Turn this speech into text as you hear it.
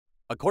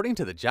According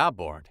to the job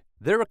board,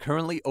 there are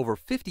currently over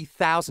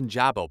 50,000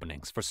 job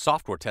openings for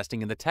software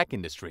testing in the tech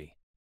industry.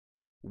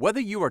 Whether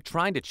you are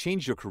trying to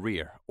change your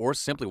career or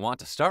simply want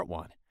to start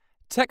one,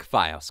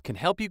 TechFios can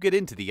help you get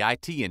into the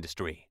IT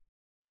industry.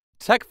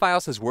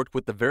 TechFios has worked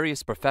with the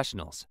various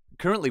professionals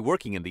currently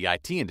working in the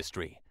IT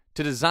industry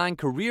to design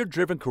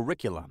career-driven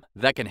curriculum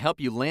that can help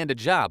you land a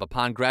job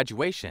upon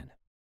graduation.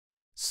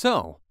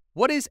 So,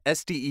 what is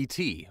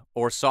SDET,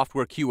 or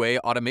Software QA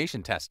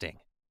Automation Testing?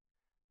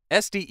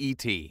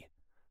 SDET,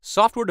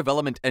 Software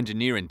Development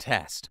Engineer and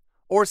Test,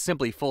 or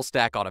simply Full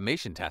Stack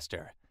Automation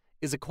Tester,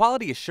 is a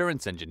quality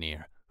assurance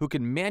engineer who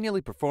can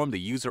manually perform the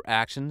user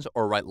actions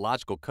or write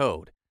logical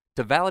code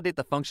to validate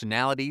the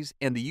functionalities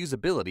and the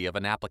usability of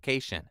an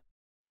application.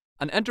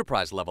 An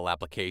enterprise-level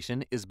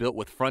application is built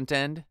with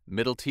front-end,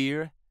 middle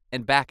tier,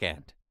 and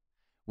back-end.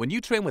 When you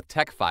train with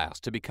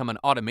TechFios to become an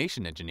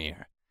automation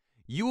engineer,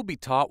 you will be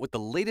taught with the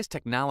latest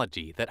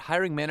technology that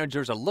hiring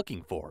managers are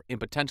looking for in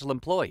potential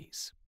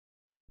employees.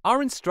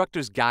 Our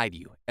instructors guide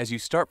you as you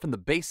start from the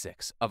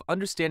basics of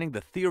understanding the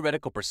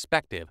theoretical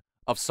perspective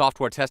of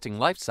software testing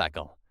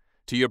lifecycle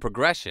to your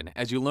progression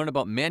as you learn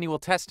about manual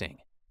testing,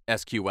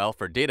 SQL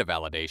for data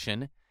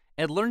validation,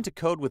 and learn to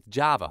code with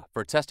Java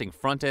for testing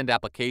front-end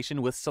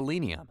application with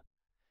Selenium.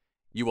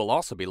 You will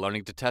also be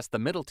learning to test the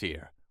middle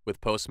tier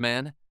with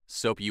Postman,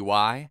 SOAP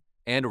UI,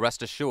 and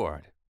Rest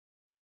Assured.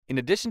 In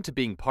addition to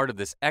being part of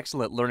this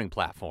excellent learning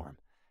platform,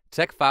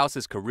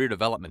 TechFios' Career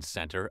Development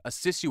Center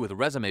assists you with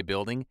resume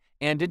building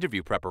and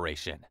interview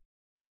preparation.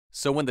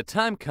 So when the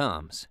time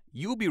comes,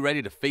 you will be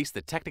ready to face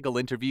the technical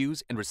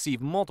interviews and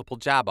receive multiple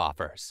job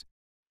offers.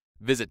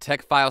 Visit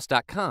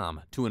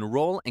TechFios.com to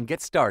enroll and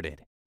get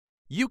started.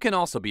 You can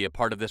also be a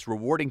part of this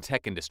rewarding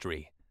tech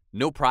industry.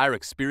 No prior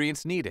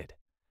experience needed.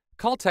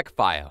 Call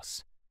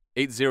TechFios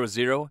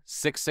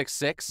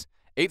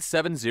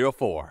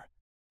 800-666-8704.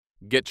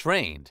 Get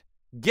trained.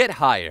 Get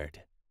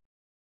hired.